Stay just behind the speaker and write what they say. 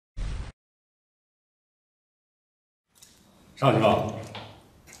上去吧，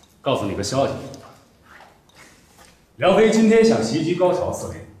告诉你个消息：梁飞今天想袭击高桥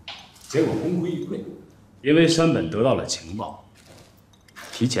司令，结果功亏一篑，因为山本得到了情报，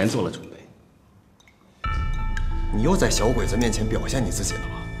提前做了准备。你又在小鬼子面前表现你自己了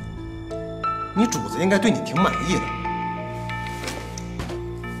吗？你主子应该对你挺满意的。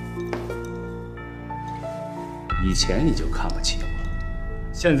以前你就看不起我，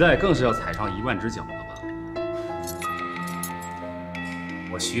现在更是要踩上1万只脚了吧？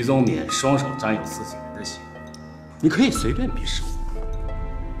我徐宗勉双手沾有自己人的血，你可以随便鄙视我，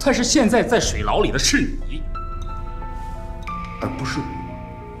但是现在在水牢里的是你，而不是我。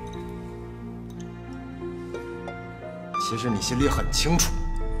其实你心里很清楚，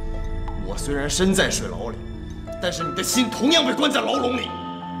我虽然身在水牢里，但是你的心同样被关在牢笼里。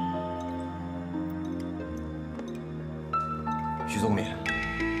徐宗勉，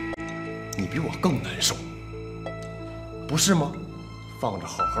你比我更难受，不是吗？放着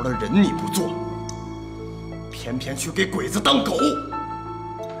好好的人你不做，偏偏去给鬼子当狗，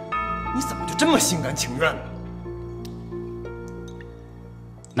你怎么就这么心甘情愿呢？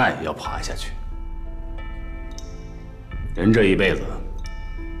那也要爬下去。人这一辈子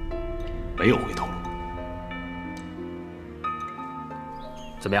没有回头路。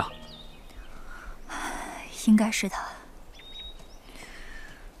怎么样？应该是他。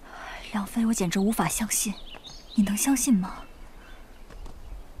梁飞，我简直无法相信，你能相信吗？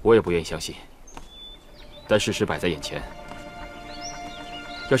我也不愿意相信，但事实摆在眼前。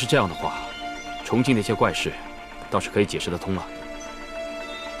要是这样的话，重庆那些怪事倒是可以解释得通了。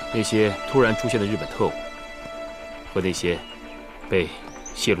那些突然出现的日本特务，和那些被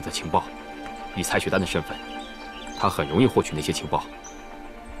泄露的情报，以采血丹的身份，他很容易获取那些情报。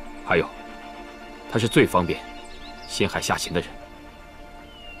还有，他是最方便陷害下情的人。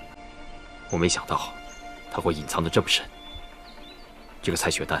我没想到他会隐藏得这么深。这个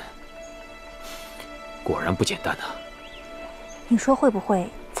采血丹果然不简单啊！你说会不会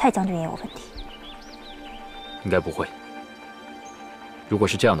蔡将军也有问题？应该不会。如果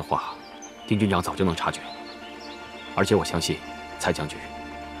是这样的话，丁军长早就能察觉。而且我相信蔡将军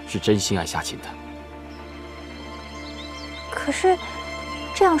是真心爱夏琴的。可是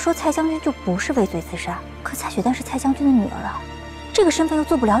这样说，蔡将军就不是畏罪自杀。可蔡雪丹是蔡将军的女儿啊，这个身份又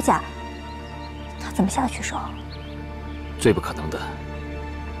做不了假，他怎么下得去手？最不可能的，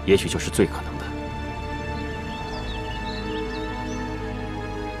也许就是最可能的。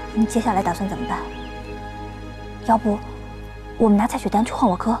你接下来打算怎么办？要不我们拿蔡雪丹去换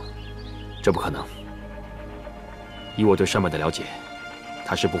我哥？这不可能。以我对山本的了解，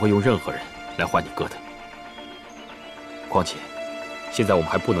他是不会用任何人来换你哥的。况且，现在我们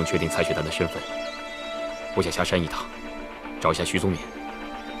还不能确定蔡雪丹的身份。我想下山一趟，找一下徐宗勉。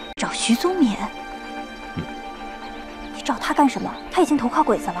找徐宗勉？你找他干什么？他已经投靠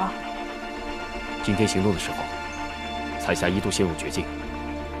鬼子了。今天行动的时候，彩霞一度陷入绝境。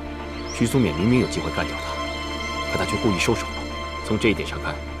徐宗勉明明有机会干掉他，可他却故意收手了。从这一点上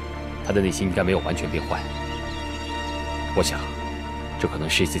看，他的内心应该没有完全变坏。我想，这可能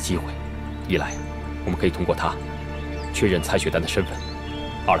是一次机会。一来，我们可以通过他确认蔡雪丹的身份；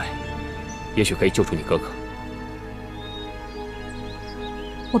二来，也许可以救出你哥哥。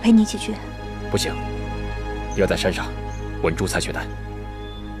我陪你一起去。不行，你要在山上稳住蔡雪丹。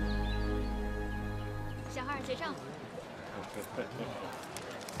小孩结账。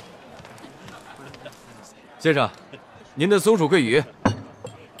先生，您的松鼠桂鱼。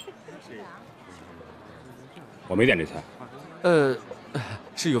我没点这菜。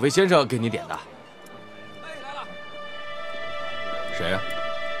是有位先生给你点的。谁呀？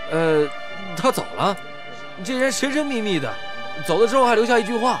他走了。这人神神秘秘的，走的时候还留下一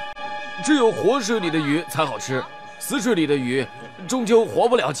句话：只有活水里的鱼才好吃，死水里的鱼终究活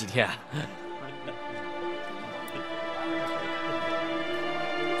不了几天。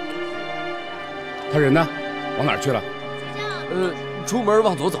他人呢？往哪儿去了？出门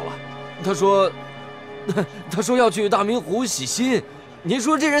往左走了。他说要去大明湖洗心。您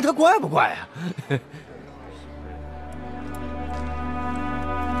说这人他怪不怪啊？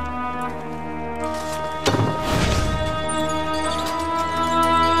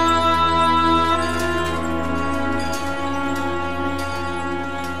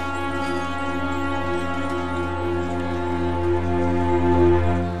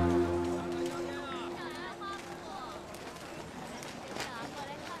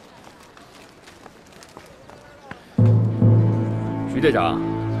徐队长，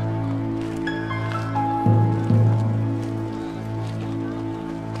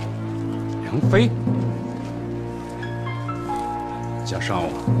梁飞想杀我？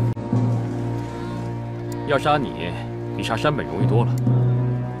要杀你比杀山本容易多了。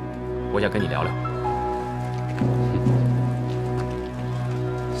我想跟你聊聊。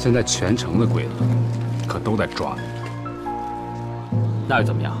现在全城的鬼子可都在抓你，那又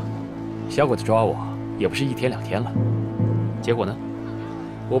怎么样？小鬼子抓我也不是1天2天了，结果呢？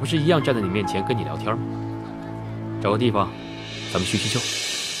我不是一样站在你面前跟你聊天吗？找个地方，咱们叙叙旧。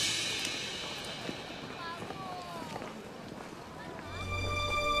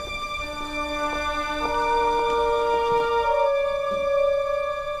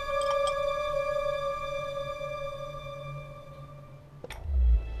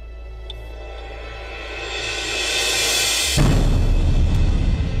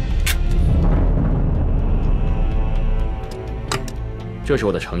这是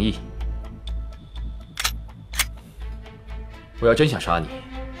我的诚意。我要真想杀你，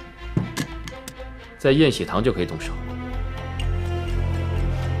在宴喜堂就可以动手。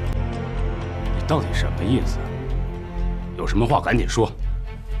你到底什么意思？有什么话赶紧说。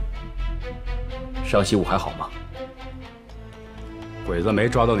上西武还好吗？鬼子没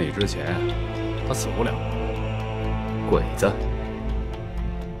抓到你之前，他死不了。鬼子？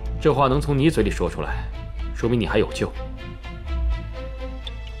这话能从你嘴里说出来，说明你还有救。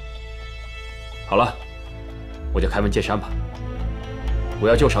好了，我就开门见山吧。我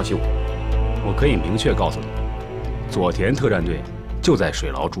要救上西武。我可以明确告诉你，佐田特战队就在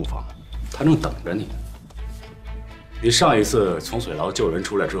水牢驻防，他正等着你。你上一次从水牢救人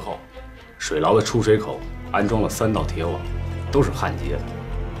出来之后，水牢的出水口安装了3道铁网，都是焊接的。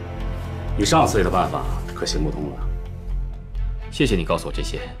你上次的办法可行不通了。谢谢你告诉我这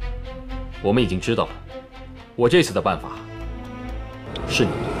些，我们已经知道了。我这次的办法是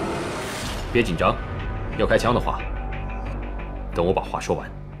你。别紧张，要开枪的话，等我把话说完。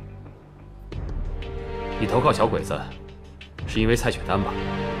你投靠小鬼子，是因为蔡雪丹吧？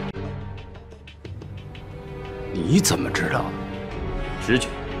你怎么知道？直觉。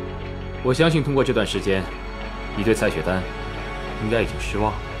我相信通过这段时间，你对蔡雪丹应该已经失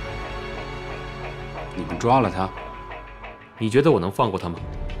望了。你们抓了他，你觉得我能放过他吗？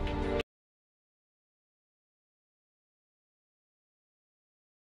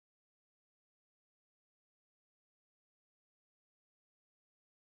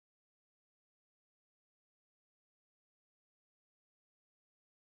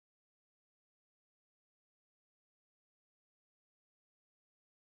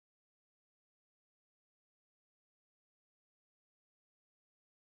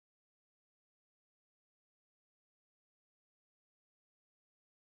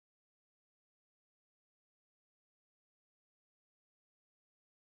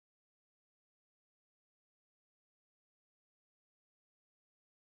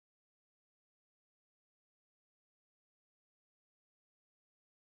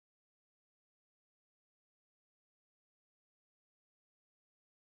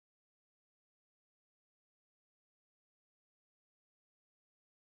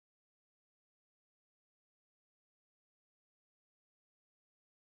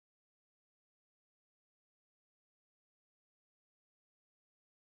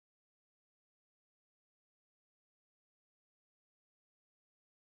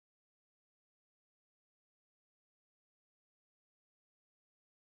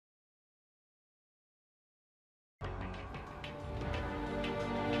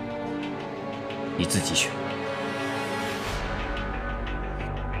你自己选。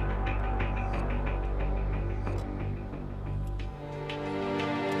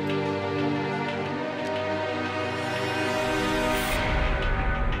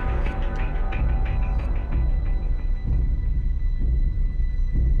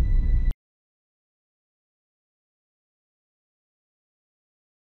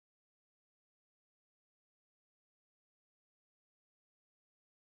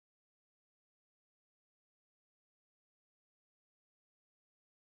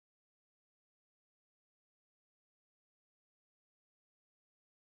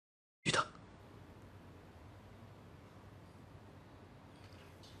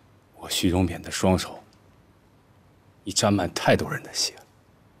我徐荣勉的双手已沾满太多人的血，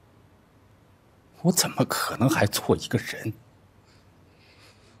我怎么可能还错一个人？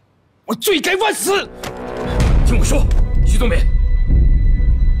我罪该万死！听我说，徐宗勉，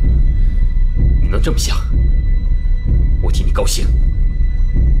你能这么想，我替你高兴。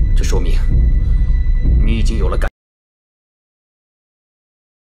这说明你已经有了改。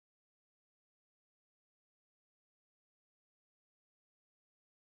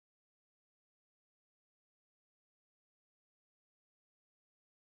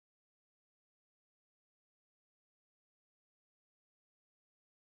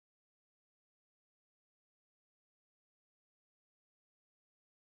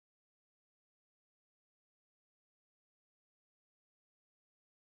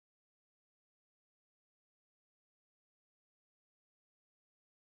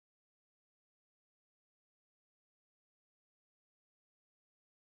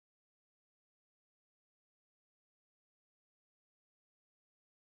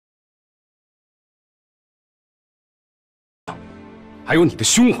还有你的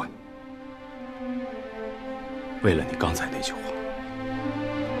胸怀。为了你刚才那句话，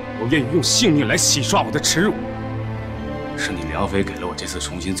我愿意用性命来洗刷我的耻辱。是你梁飞给了我这次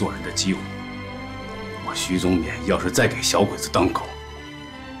重新做人的机会。我徐宗勉要是再给小鬼子当狗，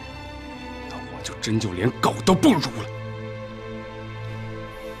那我就真就连狗都不如了。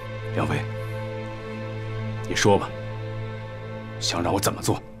梁飞，你说吧，想让我怎么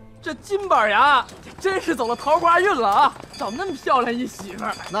做？这金板牙真是走了桃花运了啊！找那么漂亮一媳妇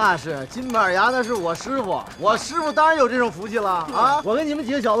儿。那是金板牙，那是我师傅，我师傅当然有这种福气了啊！我跟你们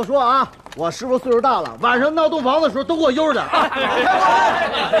几个小子说啊，我师傅岁数大了，晚上闹洞房的时候都给我悠着点。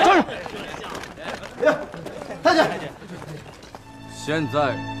站住！别，太监，现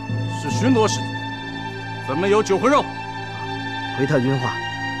在是巡逻时间，咱们有酒和肉。回太君话，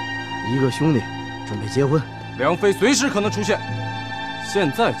一个兄弟准备结婚，梁飞随时可能出现，现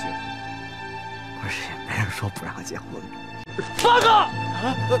在结婚。不是也没人说不让结婚。八哥，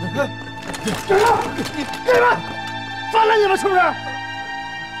你给们翻了你们是不是？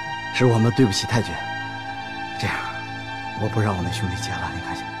是我们对不起太君。这样，我不让我那兄弟结了，你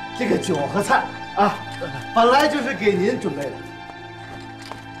看行？这个酒和菜啊，本来就是给您准备的。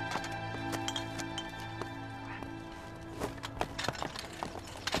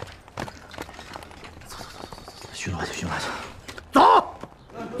走，巡逻去，巡逻去。走，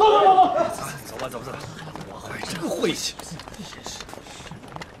走吧。我还真晦气。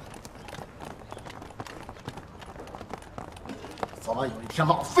早晚有一天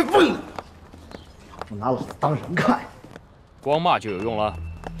老飞崩了，不拿老子当人看呀！光骂就有用了？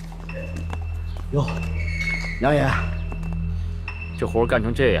哟，梁爷，这活干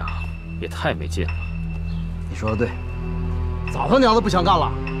成这样，也太没劲了。你说的对，早他娘的不想干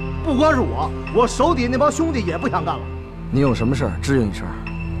了。不光是我手底下那帮兄弟也不想干了。你有什么事儿支应一声，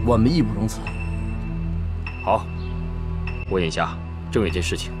我们义不容辞。好，我眼下正有件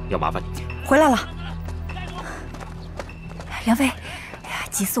事情要麻烦你。回来了，梁飞，哎呀，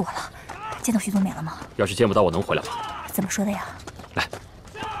急死我了！见到徐宗勉了吗？要是见不到，我能回来吗？怎么说的呀？来，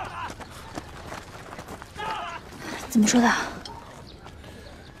怎么说的？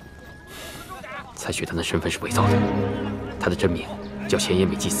蔡雪丹的身份是伪造的，他的真名叫前野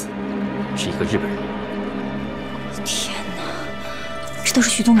美纪子，是一个日本人。天哪，这都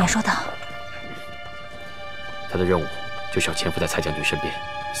是徐宗勉说的。他的任务就是要潜伏在蔡将军身边，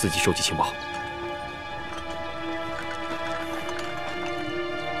伺机收集情报。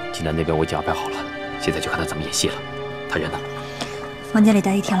济南那边我已经安排好了，现在就看他怎么演戏了。他人呢？房间里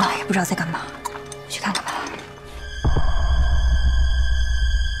待一天了，也不知道在干嘛，去看看吧。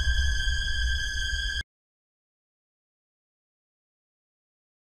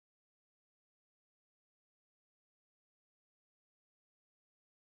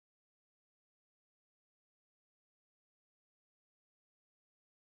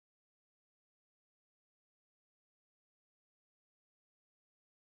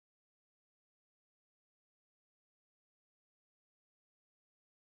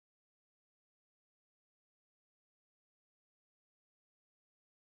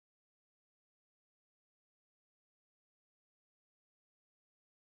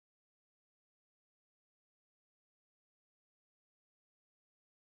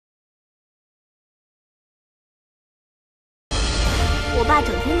我爸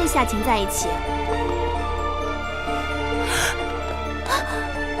整天跟夏晴在一起。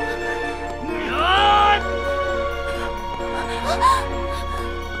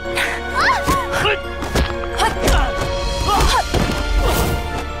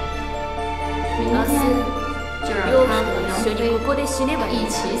明天就让他和梁飞一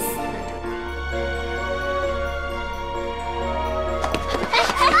起死。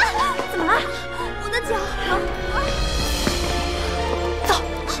怎么了？我的脚。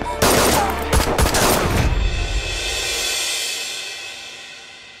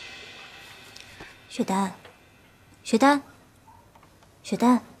雪丹，雪丹，雪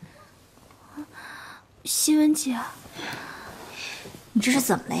丹，希文姐，你这是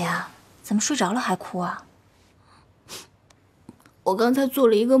怎么了呀？怎么睡着了还哭啊？我刚才做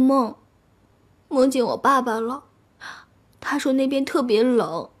了一个梦，梦见我爸爸了。他说那边特别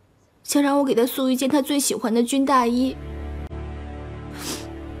冷，想让我给他送一件他最喜欢的军大衣。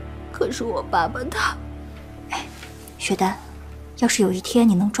可是我爸爸他……哎，雪丹，要是有一天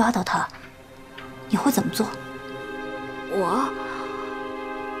你能抓到他，你会怎么做？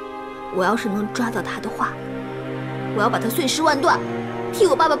我要是能抓到他的话，我要把他碎尸万段，替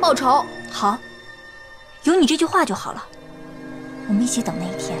我爸爸报仇。好，有你这句话就好了。我们一起等那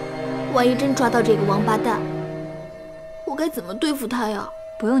一天。万一真抓到这个王八蛋，我该怎么对付他呀？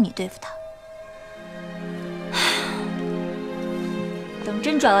不用你对付他。等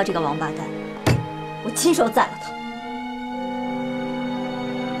真抓到这个王八蛋，我亲手宰了他。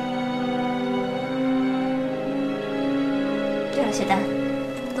对了，雪丹，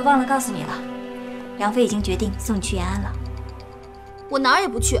都忘了告诉你了，梁飞已经决定送你去延安了。我哪儿也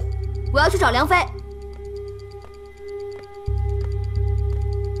不去，我要去找梁飞。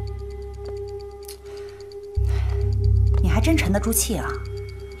你还真沉得住气啊！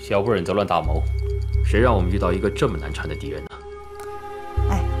小不忍则乱大谋，谁让我们遇到一个这么难缠的敌人呢？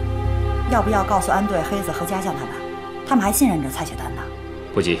哎，要不要告诉安队、黑子和家将他们？他们还信任着蔡雪丹呢。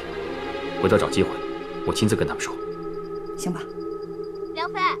不急，回头找机会，我亲自跟他们说。行吧。梁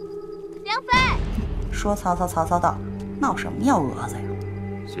飞，梁飞，说曹操，曹操到，闹什么幺蛾子呀？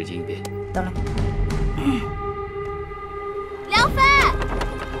随机应变。得嘞。梁飞，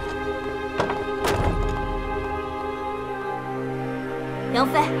梁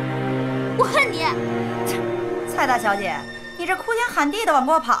飞，我恨你！蔡大小姐，你这哭天喊地的往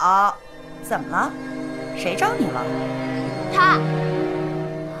过跑，怎么了？谁找你了？他，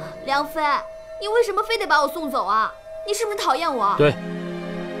梁飞，你为什么非得把我送走啊？你是不是讨厌我？对。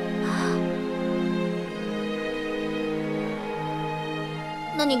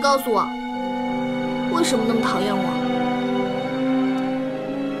那你告诉我，为什么那么讨厌我？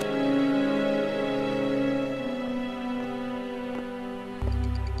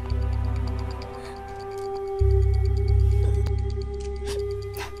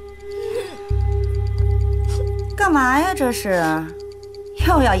干嘛呀？这是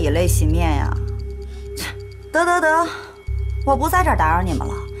又要以泪洗面呀？得得得，我不在这儿打扰你们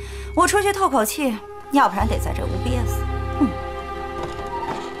了，我出去透口气，要不然得在这屋憋死。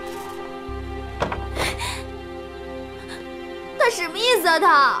他什么意思啊？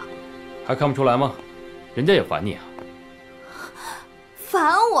他还看不出来吗？人家也烦你啊。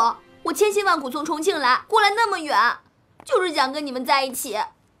烦我？我千辛万苦从重庆来，过来那么远，就是想跟你们在一起。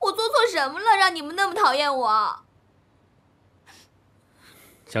我做错什么了，让你们那么讨厌我？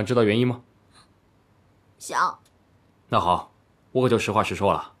想知道原因吗？想。那好，我可就实话实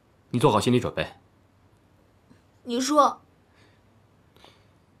说了，你做好心理准备。你说。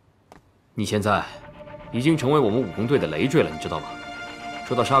你现在已经成为我们武工队的累赘了，你知道吗？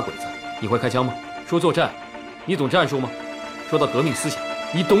说到杀鬼子，你会开枪吗？说作战，你懂战术吗？说到革命思想，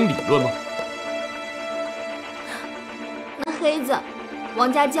你懂理论吗？那黑子、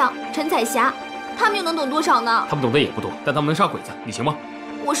王家将、陈彩霞，他们又能懂多少呢？他们懂得也不多，但他们能杀鬼子，你行吗？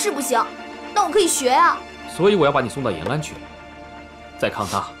我是不行，但我可以学呀。所以我要把你送到延安去，在抗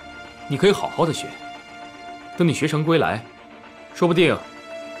大，你可以好好的学。等你学成归来，说不定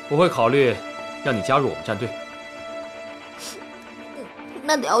我会考虑让你加入我们战队。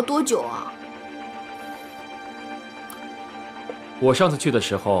那得要多久啊？我上次去的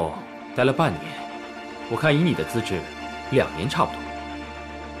时候待了半年，我看以你的资质，2年差不多。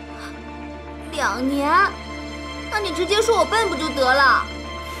2年？那你直接说我笨不就得了？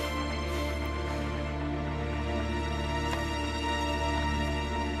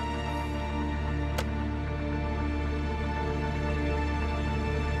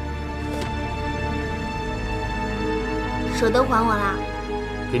舍得还我啦？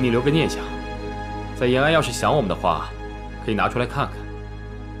给你留个念想，在延安要是想我们的话，可以拿出来看看。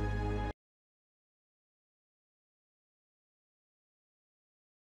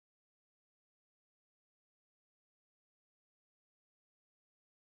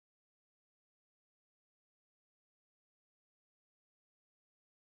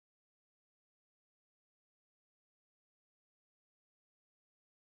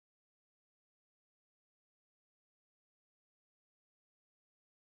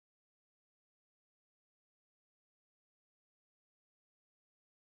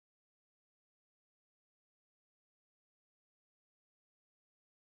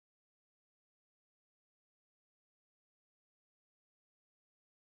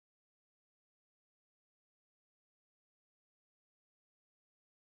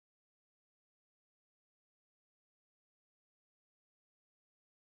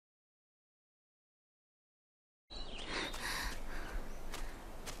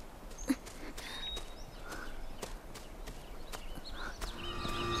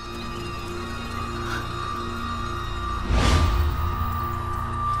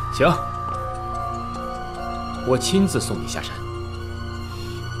行，我亲自送你下山。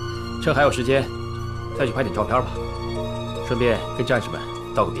趁还有时间，再去拍点照片吧，顺便跟战士们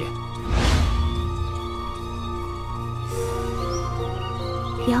道个别。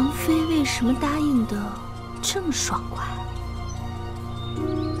梁飞为什么答应的这么爽快？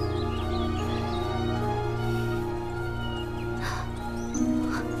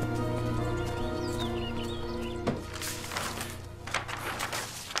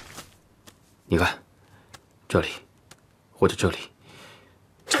你看，这里，或者这里。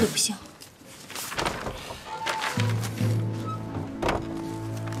这里不行。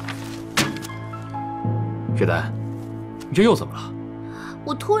雪丹，你这又怎么了？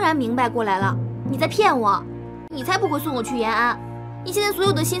我突然明白过来了，你在骗我，你才不会送我去延安，你现在所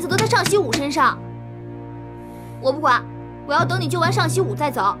有的心思都在尚喜武身上。我不管，我要等你救完尚喜武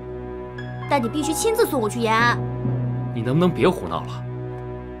再走，但你必须亲自送我去延安。你能不能别胡闹了？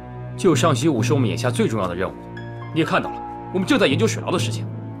救尚喜武是我们眼下最重要的任务，你也看到了，我们正在研究水牢的事情。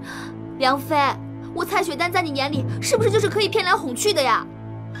梁飞，我蔡雪丹在你眼里是不是就是可以骗来哄去的呀？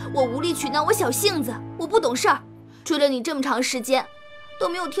我无理取闹，我小性子，我不懂事儿，追了你这么长时间，都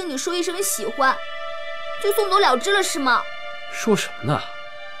没有听你说一声喜欢，就送走了之了是吗？说什么呢？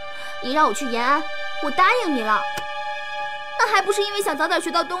你让我去延安，我答应你了，那还不是因为想早点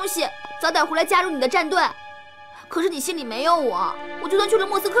学到东西，早点回来加入你的战队？可是你心里没有我，我就算去了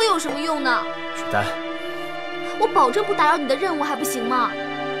莫斯科有什么用呢？雪丹，我保证不打扰你的任务，还不行吗？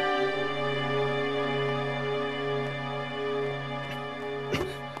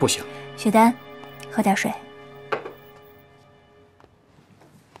不行。雪丹，喝点水。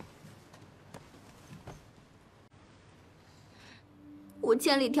我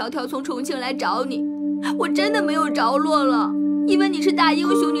千里迢迢从重庆来找你，我真的没有着落了。因为你是大英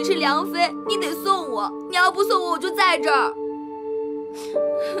雄，你是梁飞，你得送我。你要不送我，我就在这儿。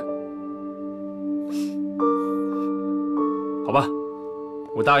好吧，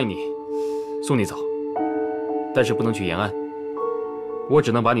我答应你，送你走，但是不能去延安。我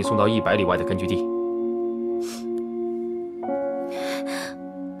只能把你送到100里外的根据地。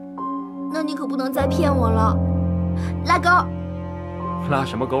那你可不能再骗我了，拉钩！拉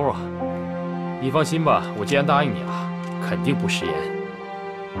什么钩啊？你放心吧，我既然答应你了，肯定不食言。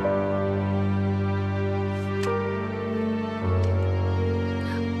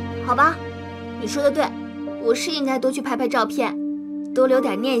好吧，你说的对，我是应该多去拍拍照片，多留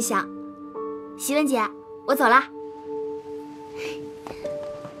点念想。席文姐，我走啦。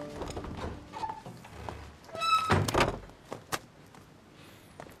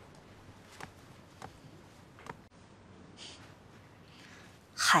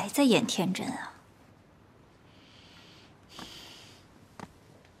还在演天真啊！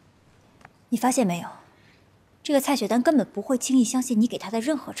你发现没有，这个蔡雪丹根本不会轻易相信你给她的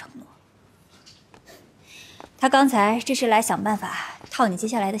任何承诺。她刚才这是来想办法套你接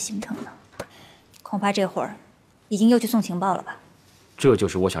下来的行程呢，恐怕这会儿已经又去送情报了吧？这就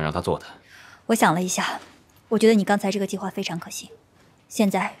是我想让她做的。我想了一下，我觉得你刚才这个计划非常可行。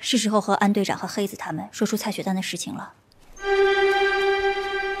现在是时候和安队长和黑子他们说出蔡雪丹的事情了。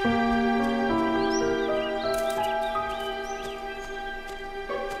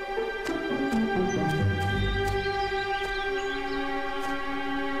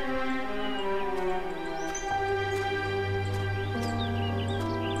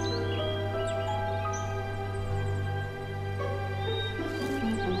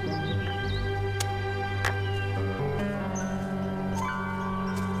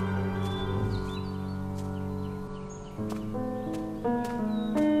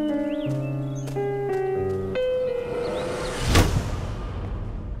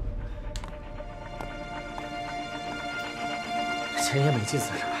钱也没进400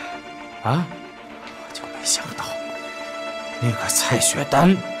万啊！我就没想到，那个蔡雪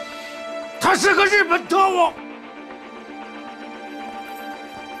丹，他是个日本特务。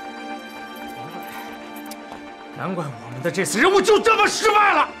难怪我们的这次任务就这么失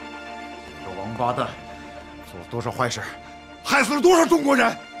败了。这个王八蛋做了多少坏事，害死了多少中国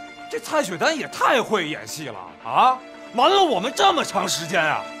人！这蔡雪丹也太会演戏了啊！瞒了我们这么长时间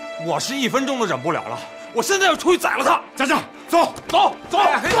啊！我是1分钟都忍不了了。我现在要出去宰了他！家长，走走走！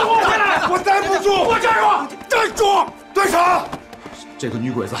回来！我待不住！我站住！站住！队长，这个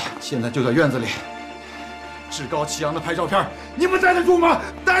女鬼子现在就在院子里，趾高气扬的拍照片，你们待得住吗？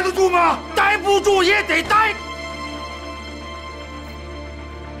待得住吗？待不住也得待。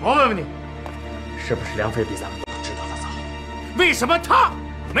我问问你，是不是梁飞比咱们都知道的早？为什么他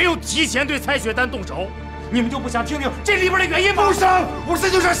没有提前对蔡雪丹动手？你们就不想听听这里边的原因吗？不想，我现在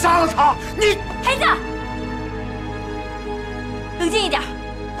就想杀了他！你黑子，冷静一点。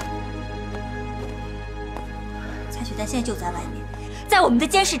蔡雪丹现在就在外面，在我们的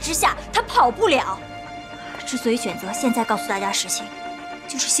监视之下，她跑不了。之所以选择现在告诉大家实情，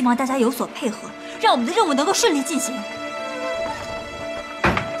就是希望大家有所配合，让我们的任务能够顺利进行。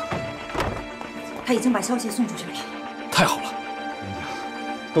他已经把消息送出去了。太好了，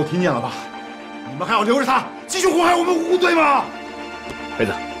都听见了吧？你们还要留着他，继续祸害我们武工队吗？黑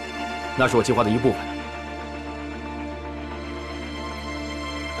子，那是我计划的一部分。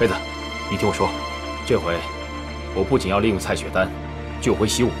黑子，你听我说，这回我不仅要利用蔡雪丹救回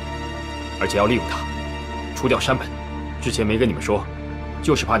习武，而且要利用他除掉山本。之前没跟你们说，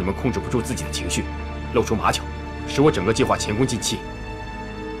就是怕你们控制不住自己的情绪，露出马脚，使我整个计划前功尽弃。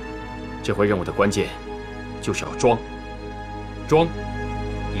这回任务的关键就是要装，装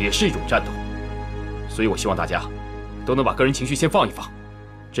也是一种战斗。所以我希望大家都能把个人情绪先放一放。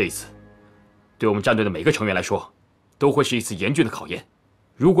这一次，对我们战队的每个成员来说，都会是一次严峻的考验。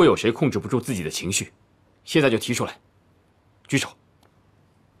如果有谁控制不住自己的情绪，现在就提出来，举手。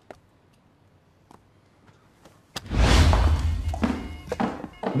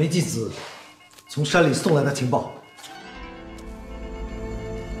梅继子从山里送来的情报。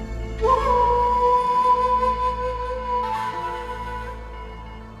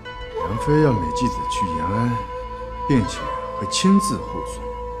梁飞要美纪子去延安，并且会亲自护送。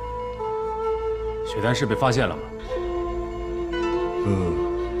雪丹是被发现了吗？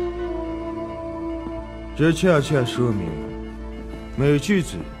这恰恰说明美纪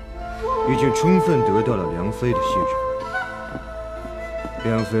子已经充分得到了梁飞的信任。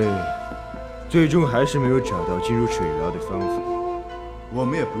梁飞最终还是没有找到进入水牢的方法。我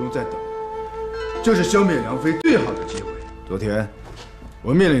们也不用再等了，这是消灭梁飞最好的机会。昨天，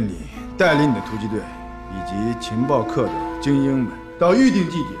我命令你带领你的突击队以及情报课的精英们到预定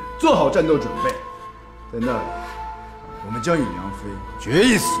地点做好战斗准备，在那里，我们将与梁飞决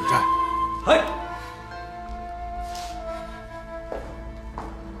一死战。嗨。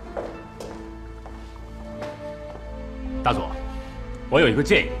大佐，我有一个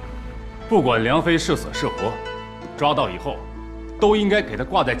建议，不管梁飞是死是活，抓到以后，都应该给他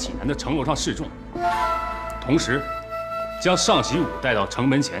挂在济南的城楼上示众，同时将上习武带到城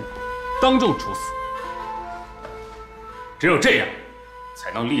门前，当众处死。只有这样，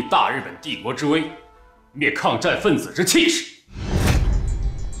才能立大日本帝国之威，灭抗战分子之气势。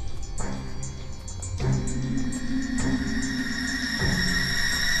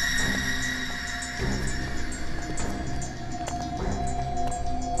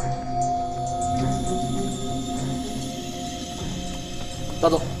大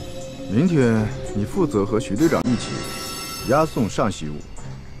总，明天你负责和徐队长一起押送上习武，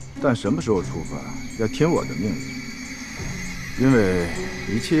但什么时候出发要听我的命令，因为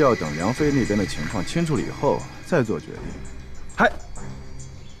一切要等梁飞那边的情况清楚了以后再做决定。嗨，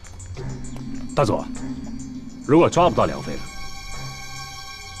大佐，如果抓不到梁飞了，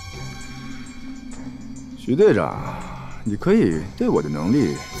徐队长，你可以对我的能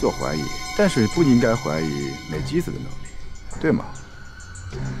力做怀疑，但是不应该怀疑美纪子的能力，对吗？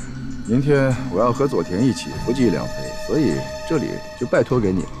明天我要和佐田一起伏击梁飞，所以这里就拜托给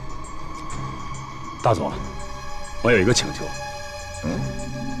你了。大佐，我有一个请求。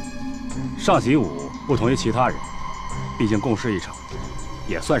上习武不同于其他人，毕竟共事一场，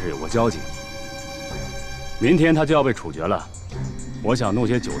也算是有过交集。明天他就要被处决了，我想弄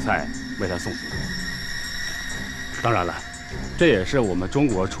些酒菜为他送行。当然了，这也是我们中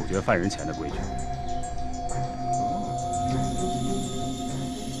国处决犯人前的规矩。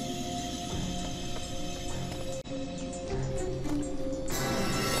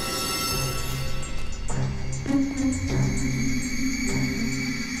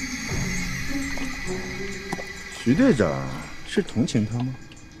徐队长是同情他吗？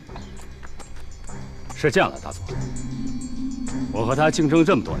是这样的，大佐，我和他竞争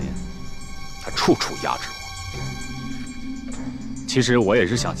这么多年，他处处压制我。其实我也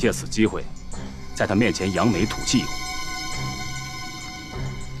是想借此机会，在他面前扬眉吐气。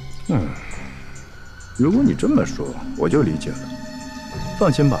如果你这么说，我就理解了。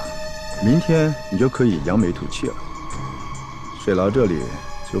放心吧，明天你就可以扬眉吐气了。水牢这里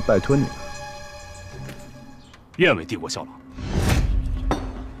就拜托你了。愿为帝国效劳。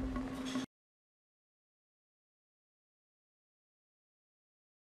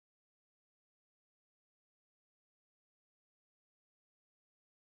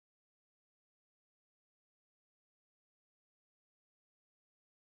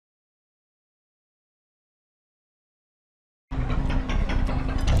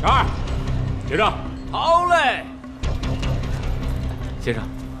小二，结账。好嘞，先生。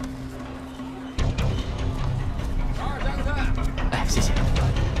哎，谢谢。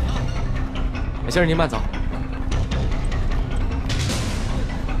先生您慢走。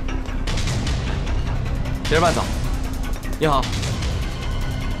先生慢走。你好。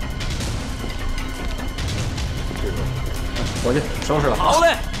伙计，收拾了。好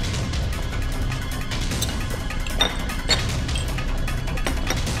嘞。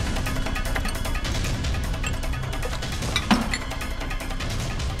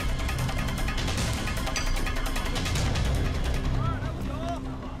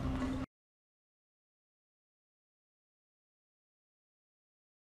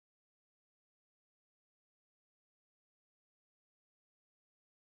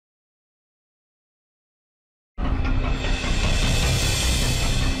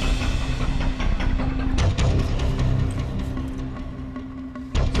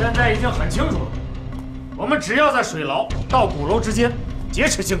现在已经很清楚了，我们只要在水牢到鼓楼之间劫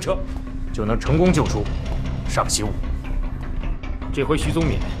持行车，就能成功救出上西武。这回徐宗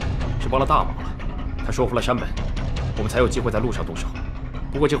勉是帮了大忙了，他说服了山本，我们才有机会在路上动手。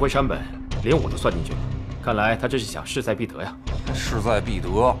不过这回山本连我都算进去了，看来他这是想势在必得呀。势在必得，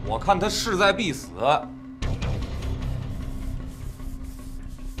我看他势在必死。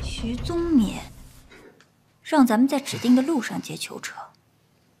徐宗勉让咱们在指定的路上劫囚车，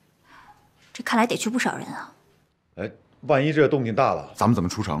这看来得去不少人啊。哎，万一这动静大了，咱们怎么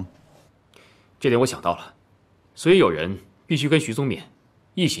出城？这点我想到了，所以有人必须跟徐宗勉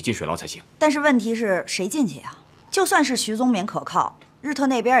一起进水牢才行。但是问题是谁进去呀？就算是徐宗勉可靠，日特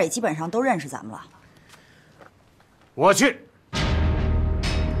那边也基本上都认识咱们了。我去，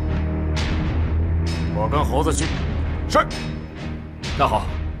我跟猴子去。是。那好，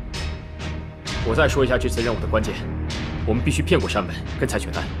我再说一下这次任务的关键，我们必须骗过山本跟蔡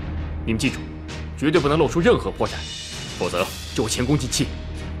全丹。你们记住，绝对不能露出任何破绽，否则就会前功尽弃。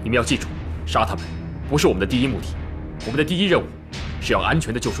你们要记住，杀他们不是我们的第一目的，我们的第一任务是要安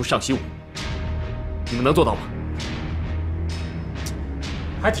全的救出上西武。你们能做到吗？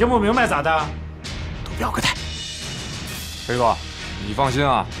还听不明白咋的？都表个态。飞哥，你放心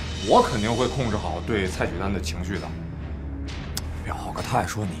啊，我肯定会控制好对蔡雪丹的情绪的。表个态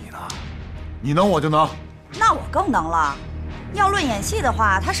说你呢？你能我就能。那我更能了。要论演戏的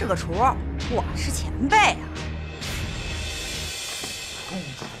话，他是个厨，我是前辈啊。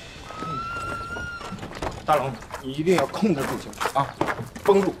大龙，你一定要控制住情绪啊，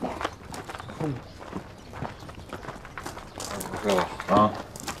绷住。飞哥啊，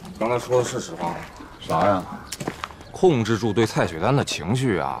刚才说的是实话吗？啥呀？控制住对蔡雪丹的情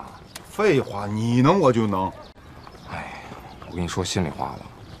绪啊！废话，你能我就能。哎，我跟你说心里话吧，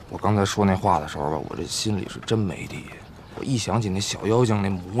我刚才说那话的时候吧，我这心里是真没底。我一想起那小妖精那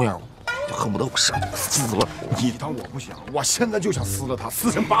模样，就恨不得我上去撕了。你当我不想？我现在就想撕了他，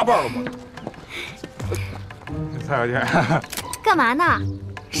撕成8瓣了我。蔡小姐，干嘛呢？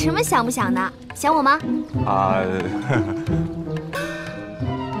什么想不想的？想我吗？啊，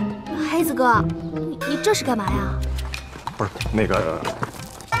黑子哥，你这是干嘛呀？不是那个，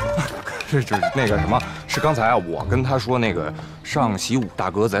是那个什么，是刚才啊，我跟他说那个上习武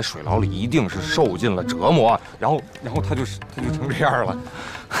大哥在水牢里一定是受尽了折磨，然后他就成这样了。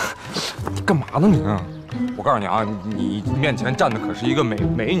你干嘛呢你？我告诉你啊，你面前站的可是一个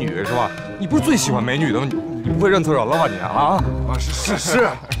美女是吧？你不是最喜欢美女的吗？你不会认错人了吧你啊？啊是，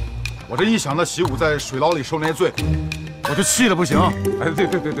我这一想到习武在水牢里受那些罪，我就气得不行。哎，对。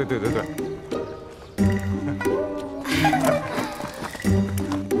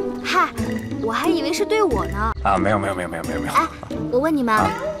嗨，我还以为是对我呢。啊，没有。哎，我问你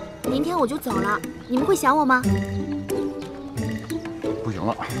们，明天我就走了，你们会想我吗？不行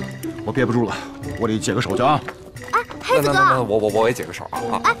了，我憋不住了，我得解个手去啊。哎，黑子哥，那我也解个手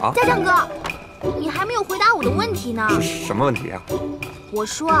啊。哎，家长哥，你还没有回答我的问题呢。什么问题啊？我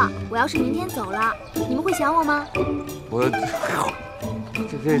说我要是明天走了，你们会想我吗？我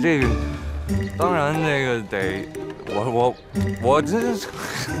这个，当然那个得，我这，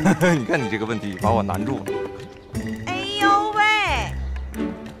你看你这个问题把我难住了。哎呦喂！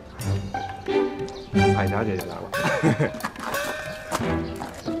彩霞姐姐来了。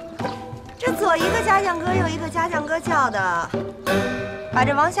这左一个家将哥，右一个家将哥叫的，把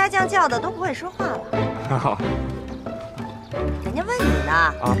这王虾将叫的都不会说话了。人家问你呢，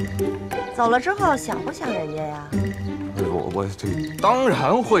啊，走了之后想不想人家呀？我这当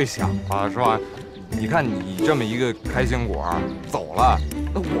然会想啊，是吧？你看你这么一个开心果走了，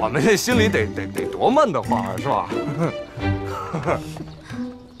那我们这心里得多闷得慌啊，是吧？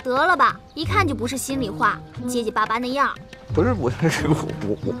得了吧，一看就不是心里话，结结巴巴那样。不是我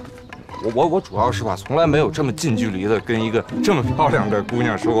主要是吧，从来没有这么近距离的跟一个这么漂亮的姑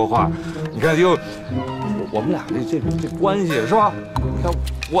娘说过话。你看，我们俩这关系是吧？你看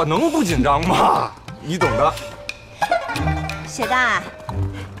我能不紧张吗？你懂的。雪蛋，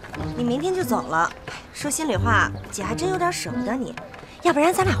你明天就走了，说心里话，姐还真有点舍不得你。要不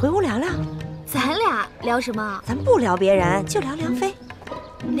然咱俩回屋聊聊。咱俩聊什么？咱不聊别人，就聊梁飞。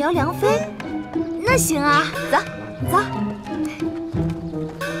聊梁飞？那行啊，走。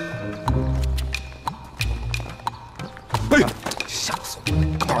哎，吓死我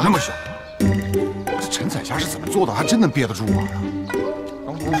了！胆儿那么小，这陈彩霞是怎么做到，还真能憋得住我呀？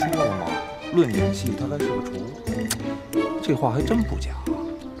刚不是说了吗？论演戏，他还是个厨。这话还真不假。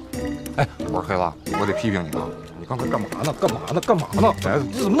哎，我说黑子，我得批评你了，你刚才干嘛呢？哎，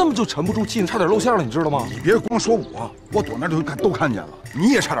你怎么那么就沉不住气呢？差点露馅了，你知道吗？你别光说我躲那都看见了，你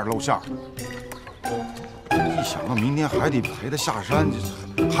也差点露馅。一想到明天还得陪他下山，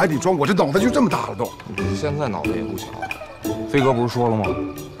还得装，我这脑袋就这么大了都。现在脑袋也不小，飞哥不是说了吗？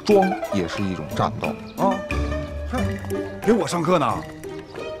装也是一种战斗啊！给我上课呢。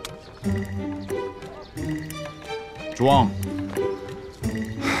装？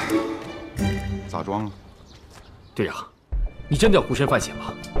咋装啊？队长，你真的要孤身犯险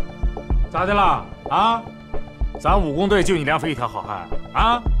吗？咋的了啊？咱武工队就你梁飞一条好汉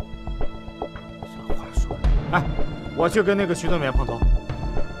啊！这话说的，哎，我去跟那个徐东冕碰头。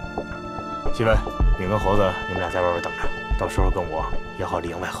希文，你跟猴子，你们俩在外边等着，到时候跟我也好里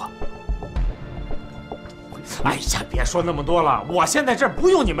应外合。哎呀，别说那么多了，我现在这儿不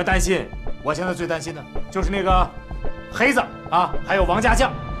用你们担心，我现在最担心的就是那个黑子啊，还有王家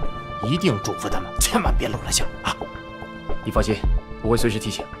将，一定嘱咐他们千万别露了馅啊！你放心，我会随时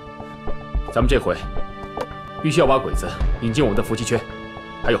提醒。咱们这回必须要把鬼子引进我们的伏击圈，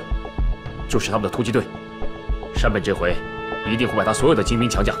还有就是他们的突击队。山本这回一定会把他所有的精兵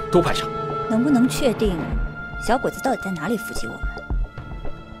强将都派上。能不能确定小鬼子到底在哪里伏击我们？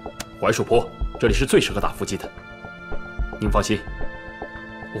槐树坡，这里是最适合打伏击的。您放心，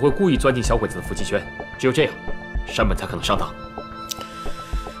我会故意钻进小鬼子的伏击圈，只有这样，山本才可能上当。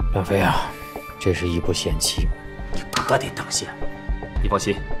梁飞啊，这是一步险棋，你可得当心。你放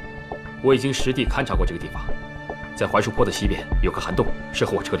心，我已经实地勘察过这个地方，在槐树坡的西边有个涵洞，适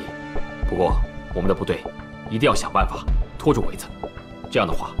合我撤离。不过我们的部队一定要想办法拖住鬼子，这样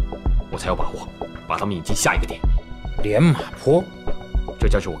的话，我才有把握把他们引进下一个点——连马坡。这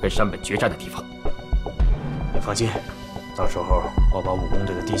将是我跟山本决战的地方。你放心，到时候我把武工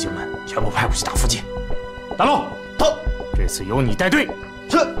队的弟兄们全部派过去打伏击。大龙，到，这次由你带队。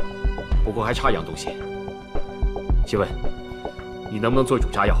是。不过还差一样东西。请问，你能不能做一种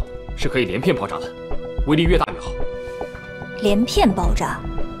炸药，是可以连片爆炸的，威力越大越好？连片爆炸？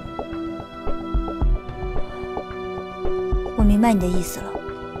我明白你的意思了，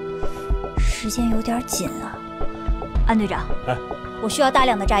时间有点紧啊。安队长，哎，我需要大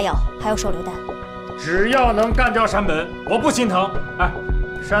量的炸药，还有手榴弹。只要能干掉山本，我不心疼。哎，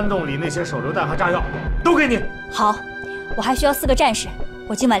山洞里那些手榴弹和炸药都给你。好，我还需要4个战士，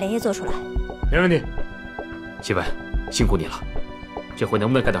我今晚连夜做出来。没问题。希文，辛苦你了，这回能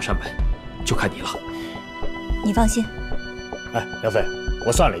不能干掉山本，就看你了。你放心。哎，梁飞，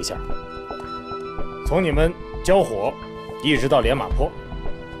我算了一下，从你们交火一直到连马坡，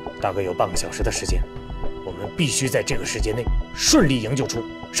大概有半个小时的时间。我们必须在这个时间内顺利营救出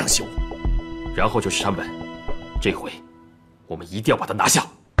上西武，然后就是山本。这回我们一定要把他拿下。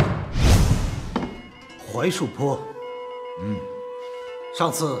槐树坡，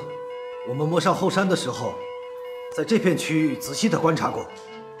上次我们摸上后山的时候，在这片区域仔细的观察过，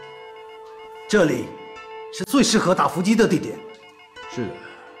这里是最适合打伏击的地点。是的，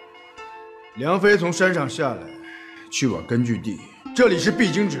梁飞从山上下来，去往根据地，这里是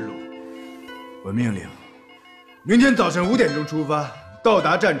必经之路。我命令，明天早晨5点钟出发，到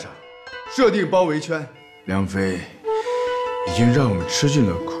达战场，设定包围圈。梁飞已经让我们吃尽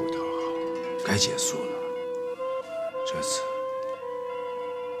了苦头，该结束了。这次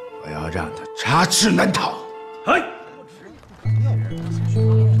我要让他插翅难逃。哎。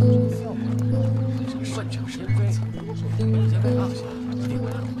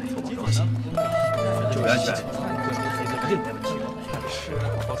救援起来！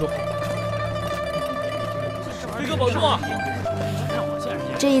保重，飞哥保重啊！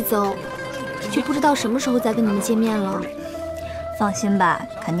这一走，就不知道什么时候再跟你们见面了。放心吧，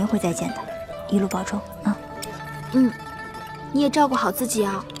肯定会再见的，一路保重啊。你也照顾好自己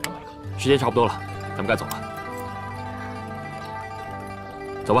啊。时间差不多了，咱们该走了。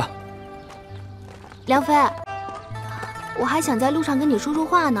走吧。梁飞，我还想在路上跟你说说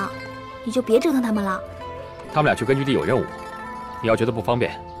话呢，你就别折腾他们了。他们俩去根据地有任务，你要觉得不方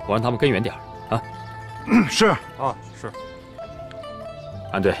便，我让他们跟远点啊。是啊，是。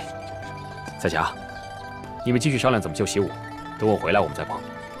安队，彩霞，你们继续商量怎么救习武，等我回来我们再忙。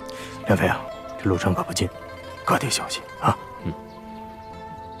梁飞啊，这路程可不近，可得小心啊。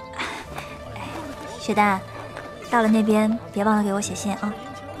雪丹，到了那边别忘了给我写信啊。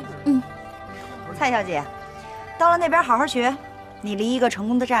蔡小姐，到了那边好好学，你离一个成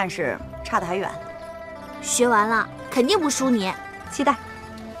功的战士差得还远。学完了肯定不输你，期待。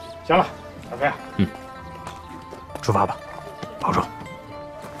行了，梁飞啊，出发吧，保重。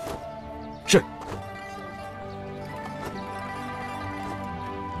是。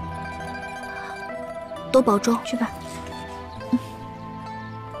都保重，去吧。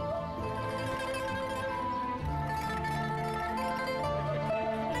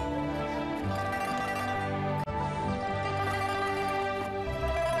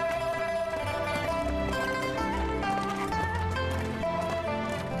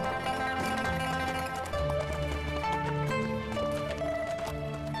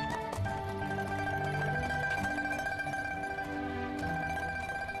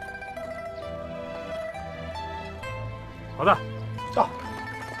好的，到。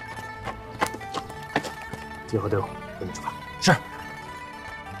集合队伍，跟你出发。是。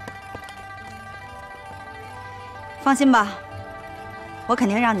放心吧，我肯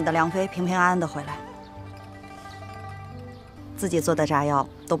定让你的梁飞平平安安的回来。自己做的炸药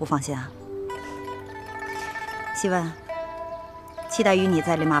都不放心啊。希文，期待与你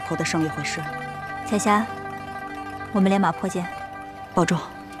在连马坡的胜利会师。彩霞，我们连马坡见，保重，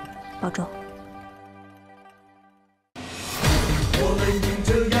保重。我们迎着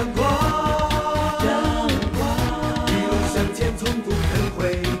阳光，一路向前，从不肯回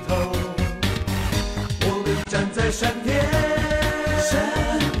头。我们站在山巅，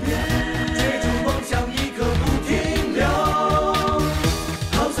追逐梦想，一刻不停留。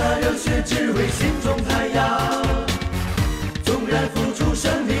抛洒热血，只为心中太阳。纵然付出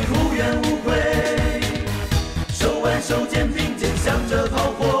生命，无怨无悔。手挽手，肩并肩，向着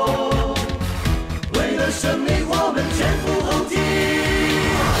炮火。为了胜利，我们前赴后继。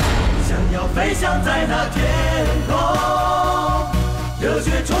想要飞翔在那天空，热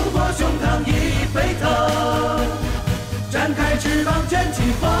血冲破胸膛已沸腾，展开翅膀卷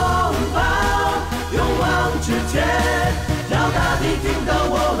起风暴，勇往直前，让大地听到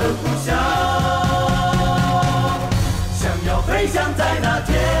我们呼啸。想要飞翔在那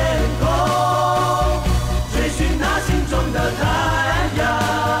天空，追寻那心中的太阳，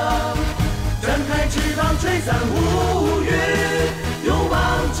展开翅膀吹散乌云，勇往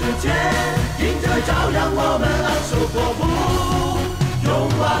直前，迎着朝阳，我们昂首阔步，勇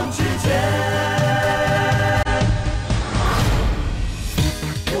往直前。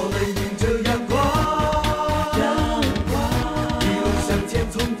我们迎着阳光，一路向前，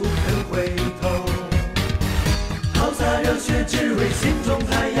从不肯回头。抛洒热血，只为心中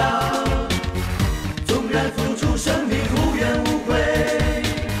太阳。纵然付出生命，无怨无悔。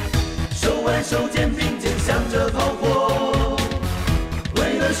手挽手，肩并肩，向着炮火。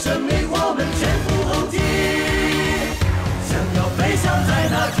为了胜利，我们前赴后继。想要飞翔在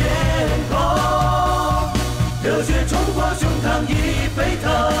那天空，热血冲破胸膛已沸腾，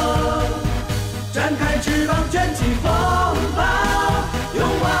展开翅膀卷起风暴，勇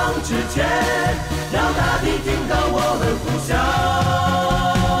往直前，让大地听到我们呼啸。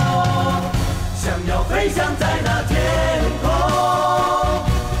想要飞翔在那